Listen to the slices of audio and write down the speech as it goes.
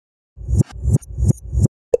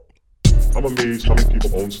I'm amazed how many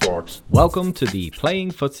people own stocks. Welcome to the Playing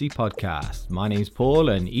Footsie podcast. My name's Paul,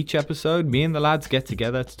 and each episode, me and the lads get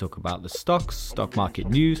together to talk about the stocks, stock market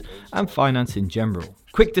news, and finance in general.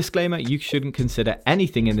 Quick disclaimer, you shouldn't consider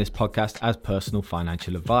anything in this podcast as personal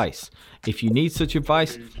financial advice. If you need such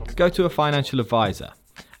advice, go to a financial advisor.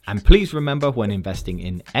 And please remember, when investing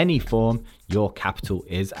in any form, your capital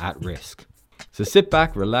is at risk. So sit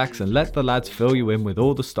back, relax, and let the lads fill you in with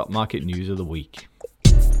all the stock market news of the week.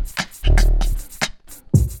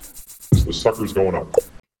 The sucker's going up.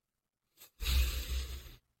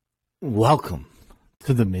 Welcome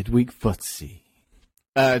to the Midweek Footsie.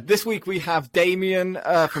 This week we have Damien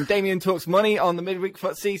from Damien Talks Money on the Midweek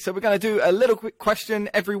Footsie. So we're going to do a little quick question.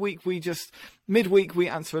 Every week midweek we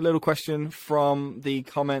answer a little question from the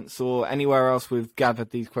comments or anywhere else we've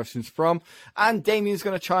gathered these questions from. And Damien's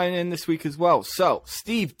going to chime in this week as well. So,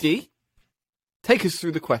 Steve D, take us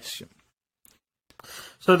through the question.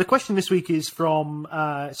 So the question this week is from,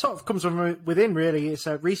 sort of comes from within, really. It's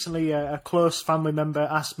recently a close family member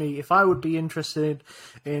asked me if I would be interested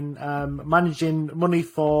in managing money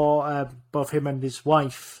for both him and his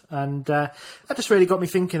wife. And that just really got me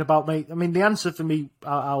thinking about the answer for me,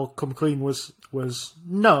 I'll come clean, was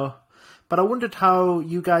no. But I wondered how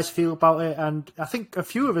you guys feel about it. And I think a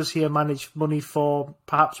few of us here manage money for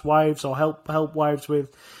perhaps wives or help wives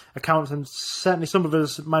with accounts, and certainly some of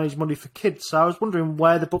us manage money for kids. So I was wondering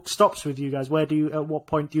where the buck stops with you guys. At what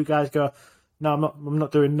point do you guys go, no, I'm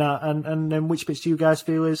not doing that? And then which bits do you guys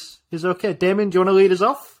feel is okay? Damien, do you want to lead us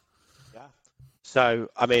off? Yeah. So,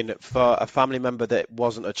 for a family member that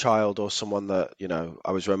wasn't a child or someone that,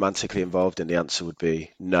 I was romantically involved in, the answer would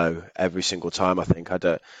be no every single time. I think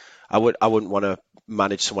I wouldn't want to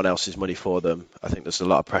manage someone else's money for them. I think there's a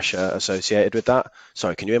lot of pressure associated with that.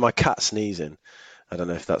 Sorry, can you hear my cat sneezing? I don't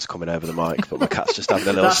know if that's coming over the mic, but my cat's just having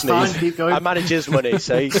a little sneeze. Fine, keep going. I manage his money,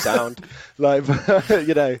 so he's sound. But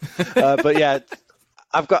yeah,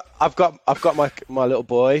 I've got my little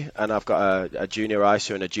boy, and I've got a junior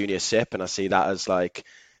ISA and a junior SIP, and I see that as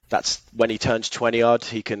that's when he turns 20 odd,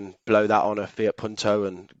 he can blow that on a Fiat Punto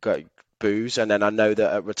and go booze. And then I know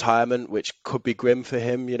that at retirement, which could be grim for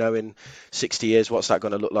him, in 60 years, what's that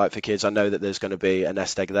going to look like for kids? I know that there's going to be a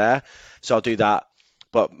nest egg there, so I'll do that.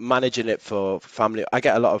 But managing it for family, I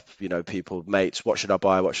get a lot of, people, mates, what should I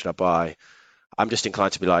buy? I'm just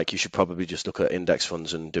inclined to be like, you should probably just look at index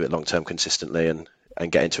funds and do it long-term consistently and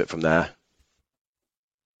get into it from there.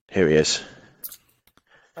 Here he is.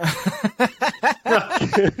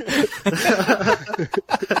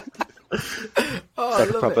 Like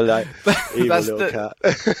a proper, evil little cat.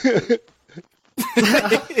 He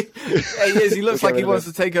is. He looks like he wants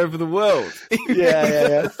to take over the world.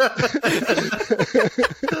 Yeah.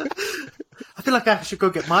 I feel like I should go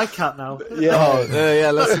get my cat now.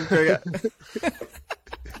 Yeah. Let's go get.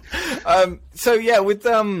 So yeah, with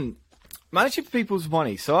managing people's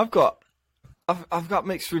money. So I've got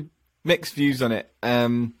mixed views on it.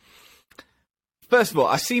 First of all,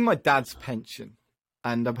 I see my dad's pension,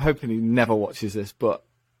 and I'm hoping he never watches this, but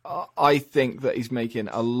I think that he's making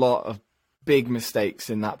a lot of big mistakes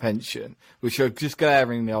in that pension, which are just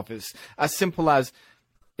glaring in the obvious. As simple as,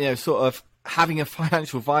 sort of having a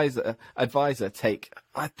financial advisor take,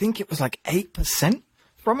 I think it was like 8%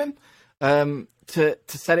 from him, to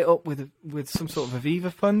set it up with some sort of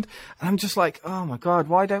Aviva fund. And I'm just like, oh my God,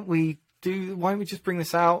 why don't we just bring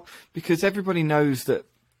this out? Because everybody knows that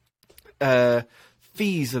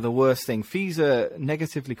fees are the worst thing. Fees are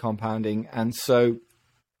negatively compounding, and so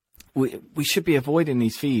we should be avoiding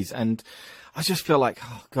these fees. And I just feel like,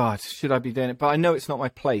 oh God, should I be doing it? But I know it's not my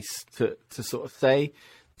place to sort of say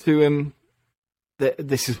to him that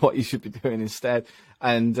this is what you should be doing instead.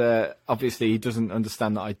 And obviously he doesn't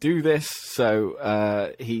understand that I do this,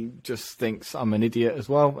 so he just thinks I'm an idiot as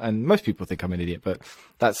well. And most people think I'm an idiot, but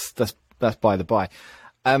that's by the by.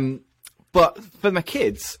 But for my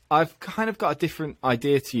kids, I've kind of got a different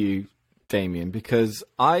idea to you, Damien, because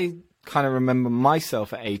I kind of remember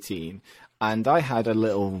myself at 18, and I had a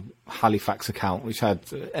little Halifax account which had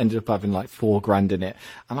ended up having like $4,000 in it,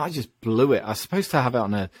 and I just blew it. I was supposed to have it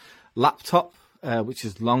on a laptop, which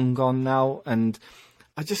is long gone now, and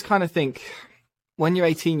I just kind of think when you're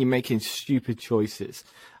 18, you're making stupid choices.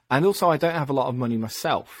 And also, I don't have a lot of money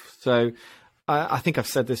myself, so I think I've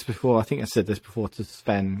said this before. I think I said this before to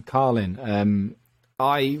Sven Carlin.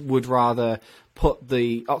 I would rather put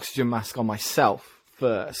the oxygen mask on myself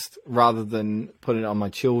first rather than putting it on my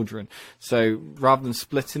children. So rather than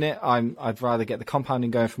splitting it, I'd rather get the compounding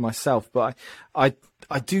going for myself. But I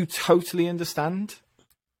do totally understand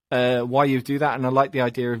why you do that, and I like the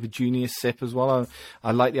idea of a junior SIP as well.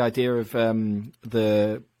 I like the idea of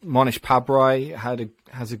the Monish Pabrai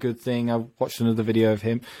has a good thing. I watched another video of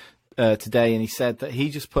him today, and he said that he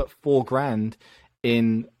just put $4,000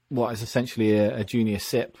 in what is essentially a junior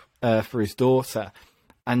SIP for his daughter,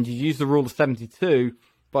 and you use the rule of 72.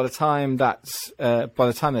 By the time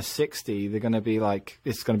they're 60, they're going to be like,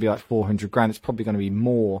 it's going to be like $400,000. It's probably going to be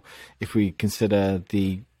more if we consider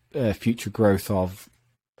the future growth of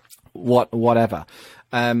whatever.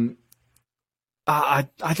 I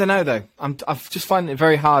don't know though. I'm just finding it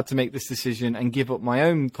very hard to make this decision and give up my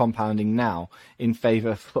own compounding now in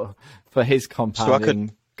favour for his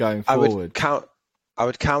compounding going forward. I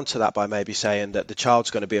would counter that by maybe saying that the child's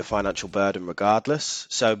going to be a financial burden regardless.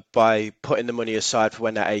 So by putting the money aside for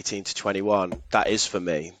when they're 18 to 21, that is for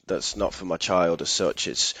me. That's not for my child as such.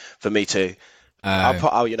 It's for me to.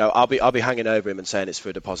 I'll be hanging over him and saying it's for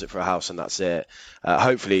a deposit for a house and that's it.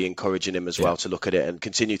 Hopefully encouraging him as well to look at it and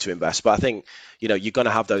continue to invest. But I think you're going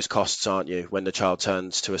to have those costs, aren't you, when the child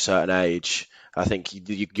turns to a certain age. I think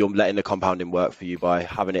you're letting the compounding work for you by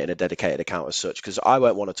having it in a dedicated account as such. Because I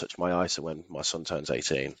won't want to touch my ISA when my son turns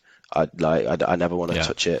 18. I never want to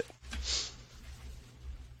touch it.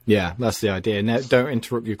 Yeah, that's the idea. Now, don't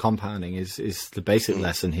interrupt your compounding is the basic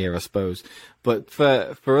lesson here, I suppose. But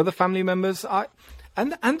for other family members,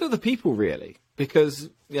 and other people really, because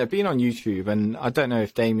being on YouTube, and I don't know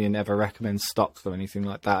if Damien ever recommends stocks or anything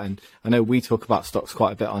like that, and I know we talk about stocks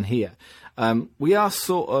quite a bit on here. We are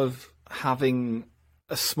sort of having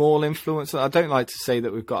a small influence. I don't like to say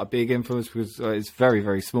that we've got a big influence because it's very,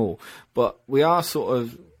 very small, but we are sort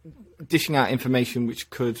of dishing out information which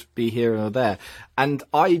could be here or there, and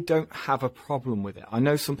I don't have a problem with it. I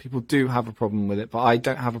know some people do have a problem with it, but I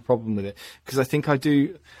don't have a problem with it because I think I'm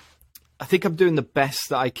doing the best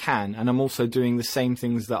that I can, and I'm also doing the same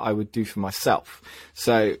things that I would do for myself.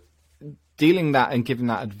 So dealing that and giving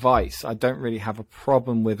that advice, I don't really have a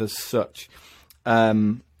problem with as such.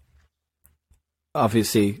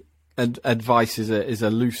 Obviously, advice is a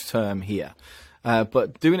loose term here.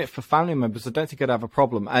 But doing it for family members, I don't think I'd have a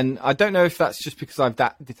problem. And I don't know if that's just because I've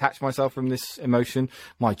detached myself from this emotion.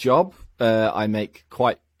 My job, I make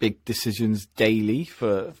quite big decisions daily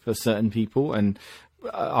for certain people, and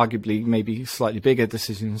arguably maybe slightly bigger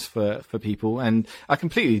decisions for people. And I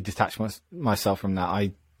completely detach myself from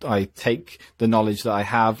that. I take the knowledge that I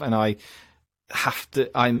have, and I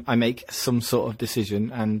make some sort of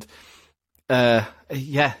decision, and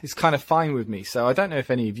it's kind of fine with me. So I don't know if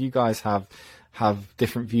any of you guys have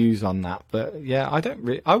different views on that, but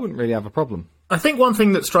I wouldn't really have a problem. I think one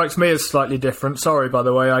thing that strikes me as slightly different, sorry by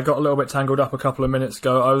the way, I got a little bit tangled up a couple of minutes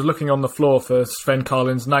ago. I was looking on the floor for Sven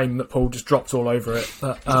Carlin's name that Paul just dropped all over it.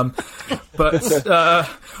 But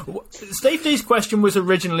Steve D's question was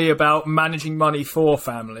originally about managing money for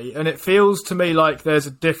family, and it feels to me like there's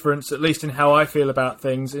a difference, at least in how I feel about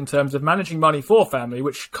things, in terms of managing money for family,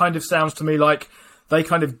 which kind of sounds to me like they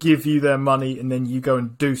kind of give you their money and then you go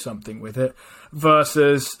and do something with it,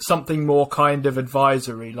 versus something more kind of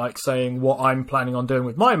advisory, like saying what I'm planning on doing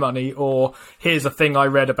with my money, or here's a thing I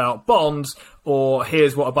read about bonds, or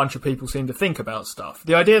here's what a bunch of people seem to think about stuff.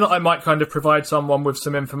 The idea that I might kind of provide someone with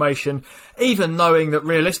some information, even knowing that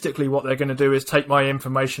realistically what they're going to do is take my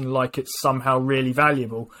information like it's somehow really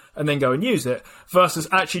valuable and then go and use it, versus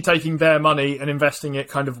actually taking their money and investing it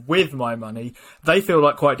kind of with my money, they feel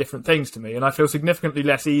like quite different things to me, and I feel significantly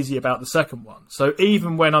less easy about the second one. So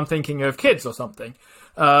even when I'm thinking of kids or something,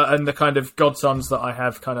 and the kind of godsons that I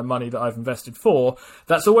have kind of money that I've invested for,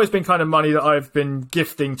 that's always been kind of money that I've been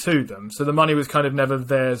gifting to them. So the money was kind of never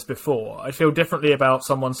theirs before. I feel differently about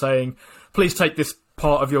someone saying, please take this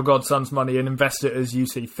part of your godson's money and invest it as you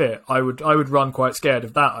see fit. I would run quite scared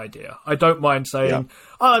of that idea. I don't mind saying,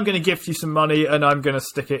 I'm going to gift you some money and I'm going to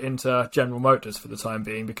stick it into General Motors for the time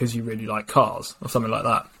being because you really like cars, or something like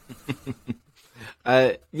that.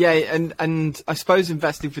 And I suppose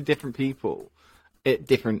investing for different people at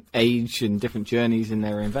different age and different journeys in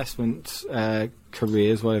their investment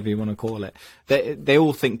careers, whatever you want to call it, they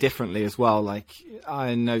all think differently as well. Like,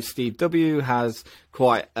 I know Steve W has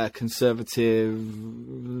quite a conservative,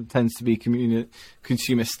 tends to be consumer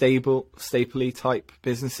stapley type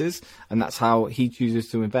businesses, and that's how he chooses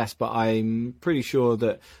to invest. But I'm pretty sure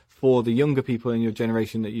that for the younger people in your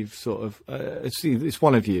generation that you've sort of, it's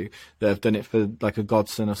one of you that have done it for like a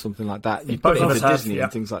godson or something like that. You put it into Disney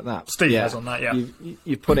and things like that. Steve has on that,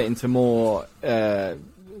 You put it into more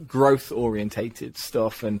growth orientated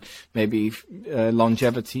stuff and maybe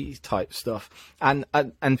longevity type stuff. And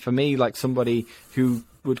for me, like somebody who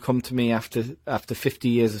would come to me after 50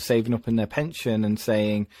 years of saving up in their pension and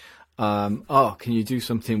saying, can you do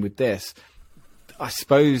something with this? I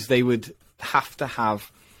suppose they would have to have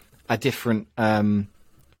a different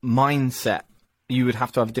mindset. You would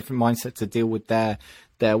have to have a different mindset to deal with their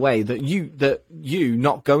way, that you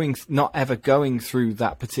not ever going through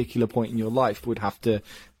that particular point in your life would have to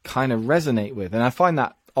kind of resonate with. And I find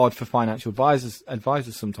that odd for financial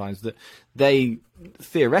advisors sometimes, that they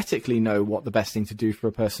theoretically know what the best thing to do for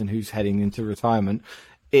a person who's heading into retirement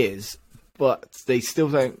is, but they still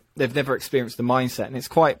don't. They've never experienced the mindset, and it's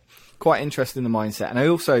quite interesting, the mindset. And I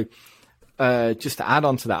also, just to add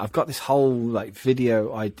on to that, I've got this whole like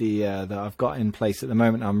video idea that I've got in place at the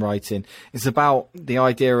moment. I'm writing. It's about the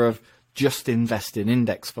idea of just invest in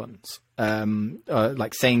index funds.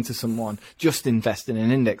 Like saying to someone, just invest in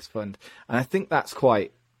an index fund. And I think that's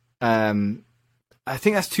I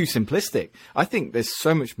think that's too simplistic. I think there's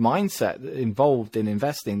so much mindset involved in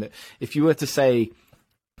investing that if you were to say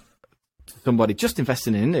to somebody, just invest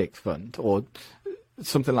in an index fund or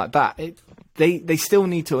something like that, they still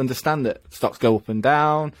need to understand that stocks go up and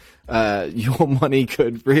down. Your money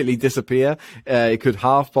could really disappear. It could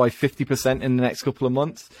halve by 50% in the next couple of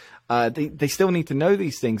months. They still need to know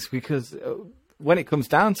these things, because when it comes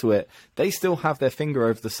down to it, they still have their finger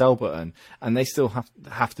over the sell button, and they still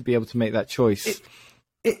have to be able to make that choice.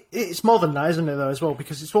 It's more than that, isn't it, though, as well?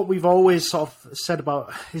 Because it's what we've always sort of said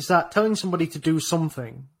about, is that telling somebody to do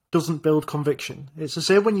something doesn't build conviction. It's the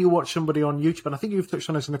same when you watch somebody on YouTube, and I think you've touched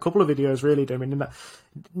on this in a couple of videos, really, Damien, in that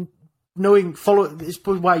it's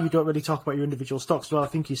probably why you don't really talk about your individual stocks. Well, I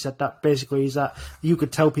think you said that basically is that you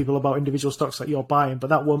could tell people about individual stocks that you're buying, but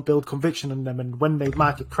that won't build conviction in them. And when the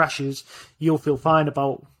market crashes, you'll feel fine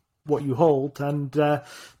about what you hold, and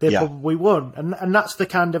they probably won't. And that's the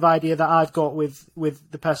kind of idea that I've got with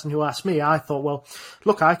the person who asked me. I thought, well,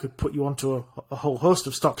 look, I could put you onto a whole host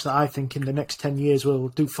of stocks that I think in the next 10 years will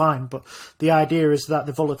do fine. But the idea is that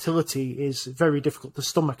the volatility is very difficult to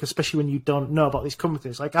stomach, especially when you don't know about these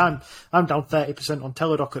companies. Like I'm down 30% on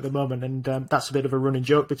Teladoc at the moment, and that's a bit of a running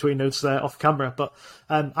joke between us off camera. But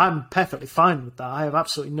I'm perfectly fine with that. I have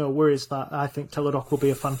absolutely no worries that I think Teladoc will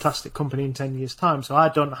be a fantastic company in 10 years' time. So I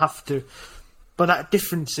don't have to. But that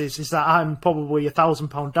difference is that I'm probably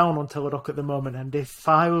 £1,000 down on Teladoc at the moment, and if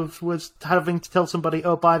I was having to tell somebody,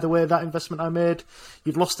 oh, by the way, that investment I made,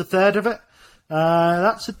 you've lost a third of it,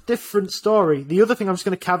 that's a different story. The other thing I'm just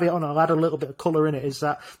going to caveat on, I'll add a little bit of colour in it, is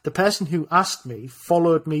that the person who asked me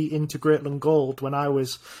followed me into Greatland Gold when I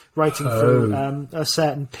was writing through a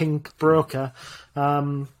certain pink broker.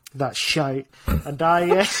 That's shite. And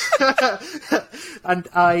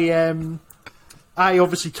I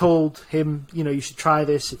obviously told him, you should try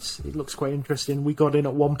this. It looks quite interesting. We got in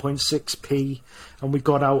at 1.6p and we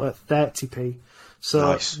got out at 30p.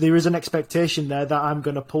 So nice. There is an expectation there that I'm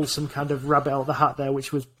going to pull some kind of rabbit out of the hat there,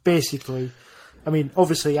 which was basically,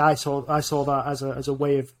 obviously I saw that as a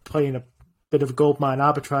way of playing a bit of a goldmine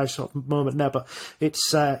arbitrage sort of moment there, but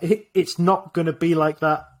it's not going to be like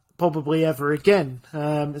that probably ever again.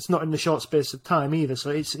 It's not in the short space of time either,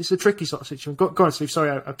 so it's a tricky sort of situation. Go on, Steve.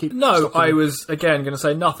 Sorry, I'll keep. No, I was again going to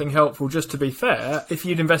say nothing helpful. Just to be fair, if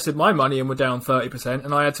you'd invested my money and were down 30%,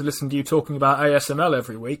 and I had to listen to you talking about ASML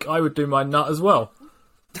every week, I would do my nut as well.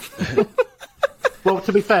 Well,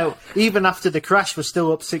 to be fair, even after the crash, we're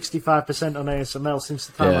still up 65% on ASML since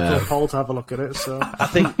the time I told Paul to have a look at it. So I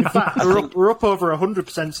think, in fact, we're up over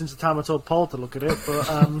 100% since the time I told Paul to look at it. But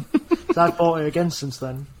I've bought it again since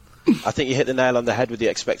then. I think you hit the nail on the head with the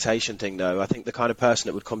expectation thing, though. I think the kind of person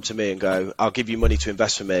that would come to me and go, I'll give you money to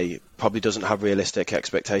invest for me, probably doesn't have realistic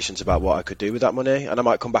expectations about what I could do with that money. And I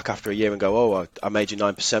might come back after a year and go, oh, I made you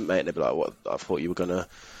 9%, mate. And they'd be like, what? I thought you were going to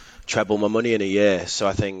treble my money in a year. So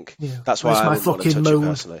I think that's why I wouldn't want to touch it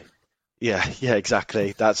personally. Yeah,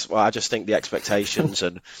 exactly. That's why I just think the expectations,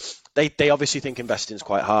 and they obviously think investing is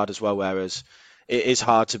quite hard as well, whereas it is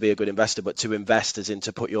hard to be a good investor, but to invest as in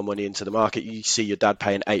to put your money into the market. You see your dad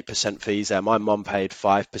paying 8% fees there. My mum paid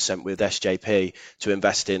 5% with SJP to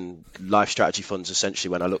invest in life strategy funds,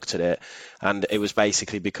 essentially, when I looked at it. And it was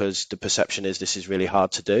basically because the perception is this is really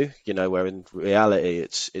hard to do, where in reality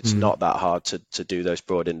it's not that hard to do those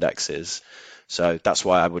broad indexes. So that's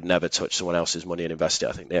why I would never touch someone else's money and invest it.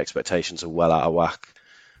 I think the expectations are well out of whack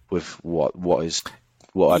with what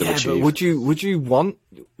I'd have achieved. But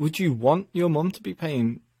would you want your mum to be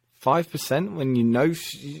paying 5% when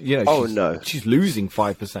she's losing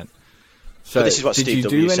 5%? So but this is what Steve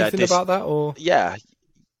W said. Did you do anything about that, or? Yeah,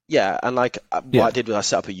 Yeah, and like what I did was I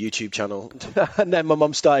set up a YouTube channel, and then my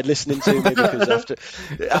mum started listening to me because after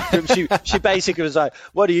she basically was like,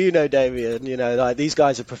 "What do you know, Damien? You know, like these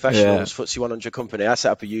guys are professionals, FTSE 100 company." I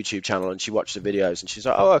set up a YouTube channel, and she watched the videos, and she's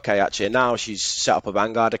like, "Oh, okay, actually." And now she's set up a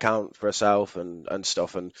Vanguard account for herself and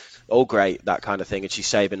stuff, and all great, that kind of thing, and she's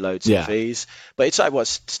saving loads in fees. But it's like what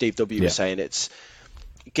Steve W was saying. It's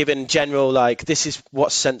given general like this is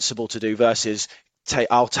what's sensible to do versus.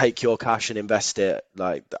 I'll take your cash and invest it.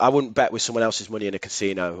 Like I wouldn't bet with someone else's money in a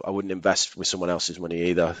casino. I wouldn't invest with someone else's money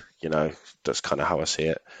either. You know, that's kind of how I see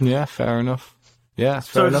it. Yeah, fair enough. Yeah,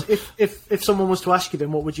 fair enough. If someone was to ask you,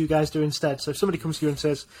 then what would you guys do instead? So if somebody comes to you and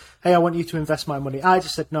says, "Hey, I want you to invest my money," I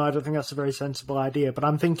just said, "No, I don't think that's a very sensible idea." But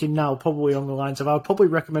I'm thinking now, probably on the lines of, I would probably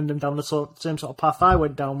recommend them down the same sort of path I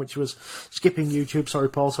went down, which was skipping YouTube. Sorry,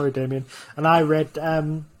 Paul. Sorry, Damien. And I read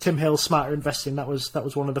Tim Hill's Smarter Investing. That was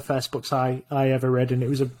one of the first books I ever read, and it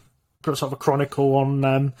was a sort of a chronicle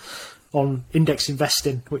on index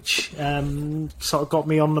investing, which sort of got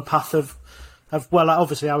me on the path of. Well,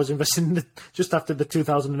 obviously, I was investing just after the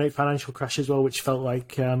 2008 financial crash as well, which felt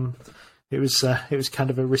like it was kind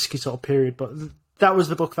of a risky sort of period. But that was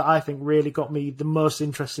the book that I think really got me the most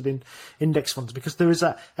interested in index funds, because there is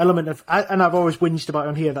that element of, and I've always whinged about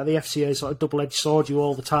on here that the FCA sort of double-edged sword you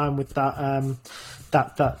all the time with that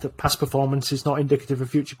that past performance is not indicative of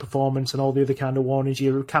future performance and all the other kind of warnings.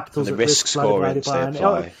 Your capital's and at the risk, scoring they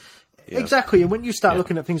apply. Yeah. Exactly, and when you start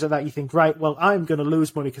looking at things like that, you think, right, well, I'm going to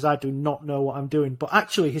lose money because I do not know what I'm doing. But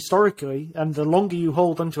actually, historically, and the longer you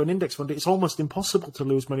hold onto an index fund, it's almost impossible to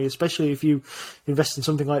lose money, especially if you invest in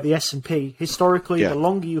something like the S&P. Historically, the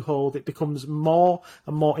longer you hold, it becomes more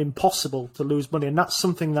and more impossible to lose money, and that's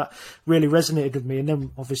something that really resonated with me. And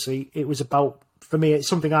then, obviously, it was about, for me, it's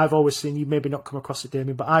something I've always seen. You maybe not come across it,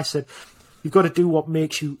 Damien, but I said, you've got to do what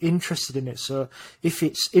makes you interested in it. So if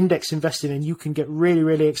it's index investing and you can get really,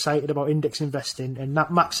 really excited about index investing and that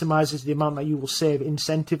maximizes the amount that you will save,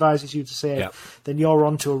 incentivizes you to save, then you're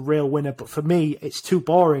on to a real winner. But for me, it's too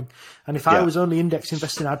boring. And if I was only index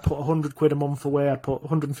investing, I'd put 100 quid a month away, I'd put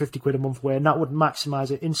 150 quid a month away, and that would maximize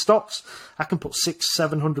it. In stocks, I can put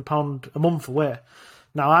 £600-700 a month away.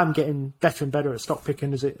 Now I'm getting better and better at stock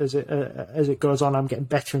picking as it goes on. I'm getting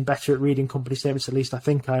better and better at reading company statements. At least I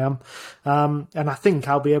think I am, and I think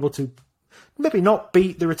I'll be able to maybe not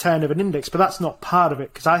beat the return of an index, but that's not part of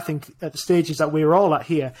it, because I think at the stages that we're all at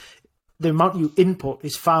here, the amount you input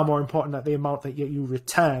is far more important than the amount that you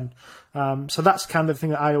return. So that's kind of the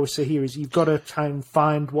thing that I always say here is you've got to try and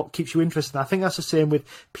find what keeps you interested. And I think that's the same with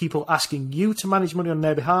people asking you to manage money on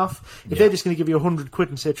their behalf. If they're just going to give you 100 quid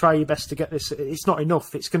and say, try your best to get this, it's not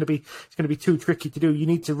enough. It's going to be too tricky to do. You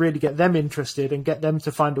need to really get them interested and get them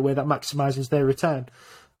to find a way that maximizes their return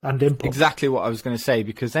and input. Exactly what I was going to say,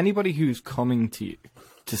 because anybody who's coming to you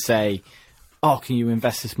to say, "Oh, can you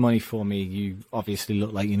invest this money for me? You obviously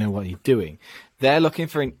look like you know what you're doing." They're looking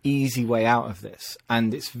for an easy way out of this.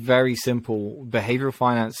 And it's very simple. Behavioral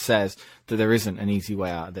finance says that there isn't an easy way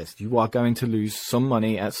out of this. You are going to lose some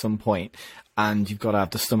money at some point, and you've got to have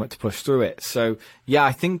the stomach to push through it. So, yeah,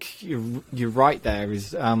 I think you're right there.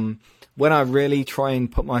 Is when I really try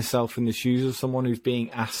and put myself in the shoes of someone who's being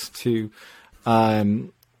asked to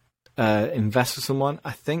invest with someone,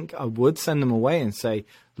 I think I would send them away and say,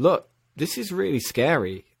 look, this is really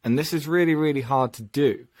scary, and this is really, really hard to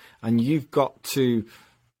do. And you've got to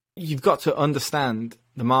understand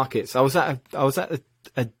the markets. I was at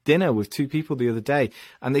a dinner with two people the other day,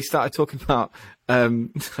 and they started talking about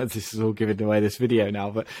this is all giving away this video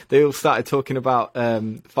now, but they all started talking about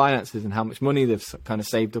finances and how much money they've kind of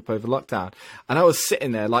saved up over lockdown. And I was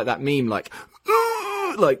sitting there like that meme, like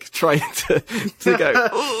trying to go,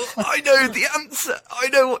 "Oh, I know the answer. I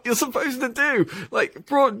know what you're supposed to do. Like,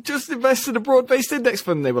 just invest in a broad-based index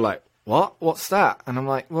fund." And they were like, "What? What's that?" And I'm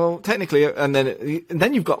like, "Well, technically," and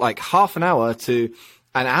then you've got like half an hour to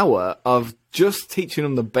an hour of just teaching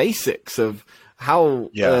them the basics of how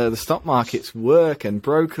the stock markets work and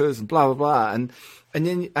brokers and blah blah blah. And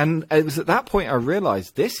it was at that point I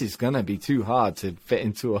realized this is going to be too hard to fit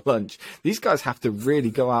into a lunch. These guys have to really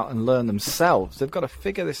go out and learn themselves. They've got to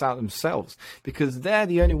figure this out themselves, because they're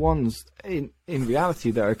the only ones in reality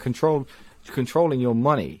that are controlling your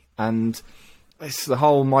money. And it's the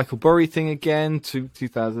whole Michael Burry thing again,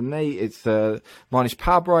 2008. It's the Manish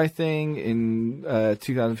Pabrai thing in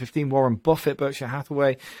 2015, Warren Buffett, Berkshire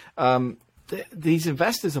Hathaway. These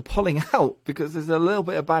investors are pulling out because there's a little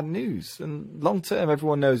bit of bad news, and long term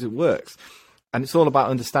everyone knows it works, and it's all about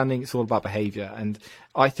understanding, it's all about behavior. And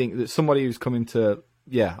I think that somebody who's coming to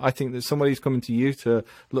you to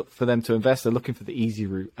look for them to invest, they're looking for the easy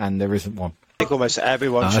route, and there isn't one. think almost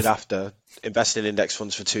everyone should have to invest in index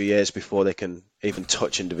funds for 2 years before they can even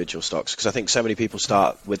touch individual stocks. Because I think so many people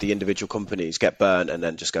start with the individual companies, get burnt, and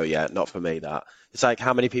then just go, yeah, not for me, that. It's like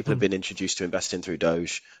how many people have been introduced to investing through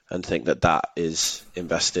Doge and think that is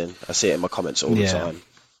investing. I see it in my comments all the time.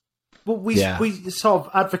 Well, we sort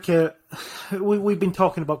of advocate. We've been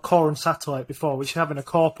talking about core and satellite before, which having a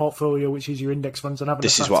core portfolio, which is your index funds, and having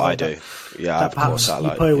this a is what I satellite do. Yeah, I have a core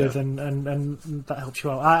satellite. You play with, and that helps you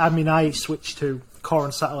out. I mean, I switched to core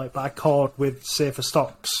and satellite, but I cored with safer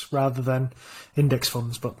stocks rather than index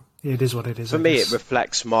funds. But it is what it is. For me, it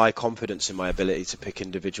reflects my confidence in my ability to pick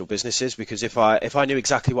individual businesses, because if I knew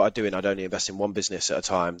exactly what I'm doing, I'd only invest in one business at a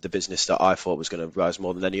time, the business that I thought was going to rise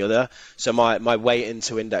more than any other. So my weight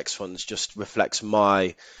into index funds just reflects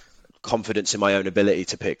my confidence in my own ability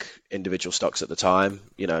to pick individual stocks at the time.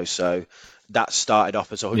 So that started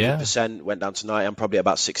off as 100%, went down to 90. I'm probably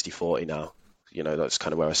about 60-40 now. That's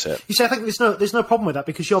kind of where I sit. You see, I think there's no problem with that,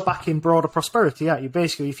 because you're backing broader prosperity, aren't you?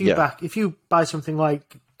 Basically, if you buy something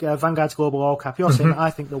like Vanguard's Global All Cap, you're saying, I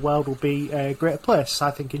think the world will be a greater place. I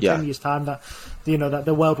think in 10 years' time that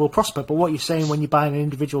the world will prosper. But what you're saying when you're buying an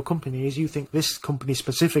individual company is you think this company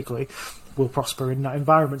specifically will prosper in that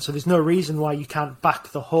environment. So there's no reason why you can't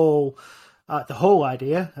back the whole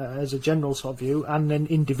idea as a general sort of view, and then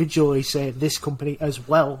individually say this company as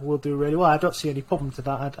well will do really well. I don't see any problem to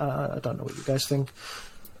that. I don't know what you guys think.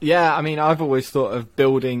 Yeah, I mean, I've always thought of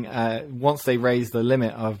building, once they raise the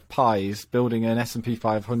limit of pies, building an S&P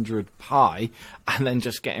 500 pie, and then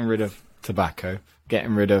just getting rid of tobacco,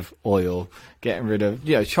 getting rid of oil, getting rid of,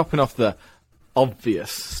 chopping off the obvious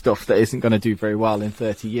stuff that isn't going to do very well in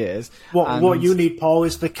 30 years. What you need, Paul,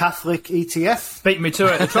 is the Catholic ETF. Beat me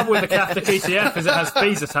to it. The trouble with the Catholic ETF is it has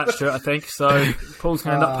fees attached to it, I think, so Paul's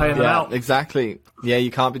going to end up paying them out. Exactly. Yeah, you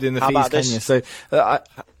can't be doing the fees, can you? So,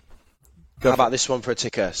 how about this one for a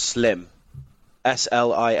ticker? SLIM.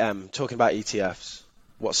 SLIM. Talking about ETFs.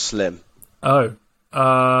 What's SLIM? Oh.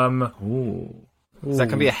 Is that going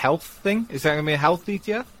to be a health thing? Is that going to be a health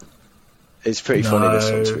ETF? It's pretty funny,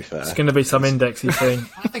 this one, to be fair. It's going to be some indexy thing.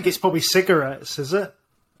 I think it's probably cigarettes, is it?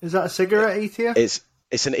 Is that a cigarette ETF?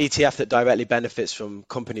 It's an ETF that directly benefits from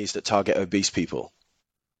companies that target obese people.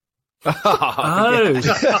 That's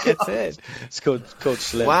it. It's called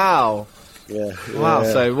SLIM. Wow. Yeah. Wow.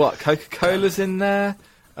 So what? Coca-Cola's in there?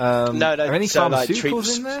 No. Are any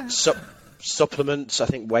pharmaceuticals in there? Supplements, I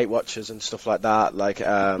think Weight Watchers and stuff like that.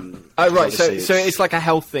 Right. So it's like a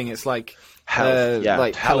health thing. It's like health,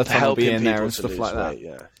 like Peloton will be in there and stuff like that.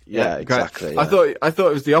 Weight, yeah, exactly. Yeah. I thought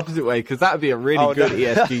it was the opposite way, because that would be a really good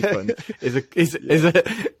ESG fund. Is a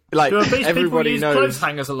like do obese everybody people use clothes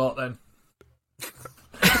hangers a lot then?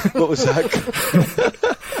 What was that?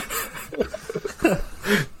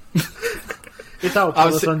 It's our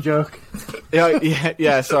Peloton joke.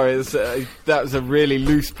 Yeah. Sorry, that was a really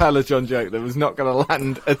loose Peloton joke that was not going to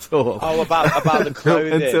land at all. Oh, about the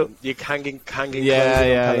clothing. You're hanging clothing on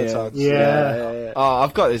Pelotons. Yeah. Oh,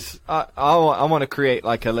 I've got this. I want to create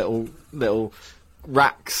like a little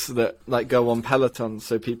racks that like go on Pelotons,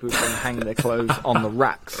 so people can hang their clothes on the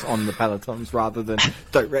racks on the Pelotons rather than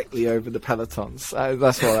directly over the Pelotons.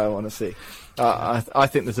 That's what I want to see. I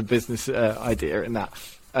think there's a business idea in that.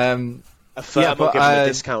 A firm will give them a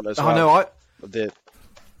discount as well. Oh no, the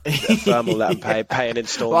firm will let them pay an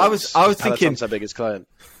installment. Well, I was thinking, their biggest client.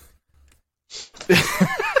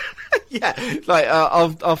 Yeah, like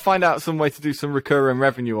I'll find out some way to do some recurring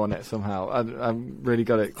revenue on it somehow. I've really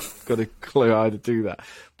got a clue how to do that.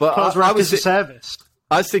 But I was a service.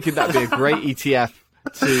 I was thinking that'd be a great ETF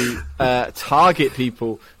to target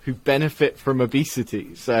people who benefit from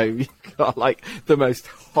obesity. So you've got like the most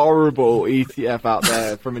horrible ETF out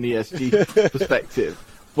there from an ESG perspective,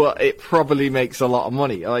 but it probably makes a lot of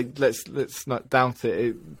money. Like let's not doubt it.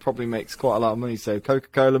 It probably makes quite a lot of money. So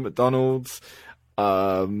Coca-Cola, McDonald's,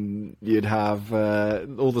 you'd have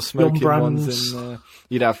all the smoking ones, and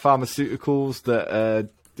you'd have pharmaceuticals that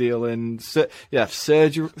deal in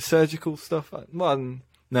surgical stuff.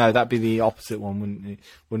 No, that'd be the opposite one,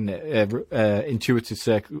 wouldn't it? Intuitive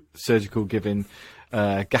surgical, giving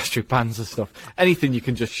gastric bands and stuff. Anything you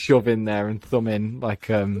can just shove in there and thumb in, like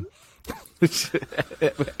anything.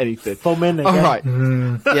 Thumb in again. All right.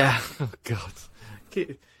 Yeah. Oh God.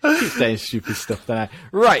 Keep saying stupid stuff then.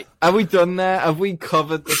 Right. Are we done there? Have we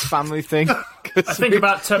covered this family thing? I think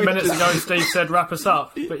about 10 minutes ago Steve said wrap us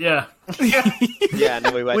up, but yeah. Yeah, and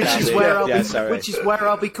then we went which down is where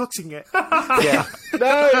I'll be cutting it. Yeah.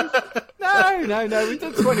 No. We've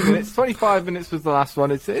done 20 minutes. 25 minutes was the last one.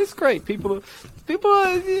 It's great. People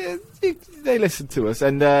they listen to us.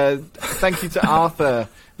 And thank you to Arthur.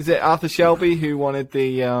 Is it Arthur Shelby who wanted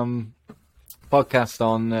the podcast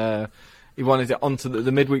on... he wanted it onto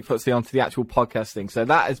the midweek footsie onto the actual podcast thing. So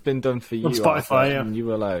that has been done for you. On Spotify, Arthur, yeah. and you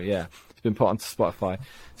will know, yeah. It's been put onto Spotify.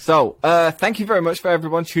 So, thank you very much for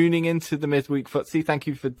everyone tuning into the midweek footsie. Thank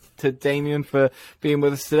you to Damien for being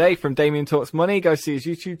with us today. From Damien Talks Money, go see his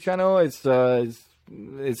YouTube channel. It's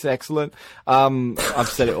excellent. I've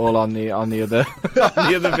said it all on the other on the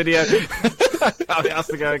other video. It has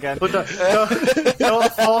to go again. But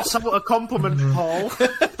don't force out a compliment, Paul.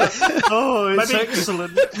 Oh, it's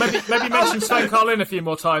excellent. Maybe mention Sven Carlin a few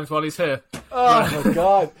more times while he's here. Oh my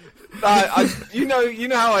god. You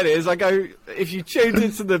know how it is. I go, if you tuned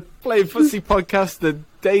into the Playing Footsie podcast the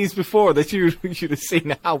days before, that you should have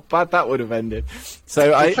seen how bad that would have ended.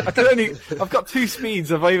 So I've got two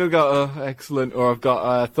speeds. I've either got excellent, or I've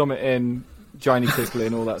got thumb it in, Johnny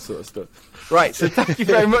tickling, all that sort of stuff. Right. So thank you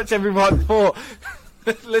very much, everyone, for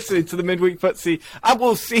listening to the midweek footsie, and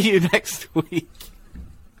we'll see you next week.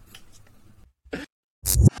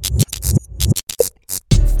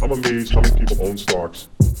 I'm amazed how many people own stocks.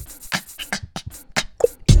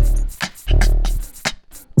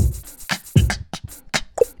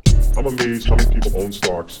 I'm amazed how many people own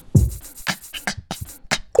stocks.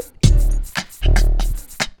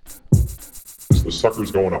 The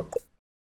sucker's going up.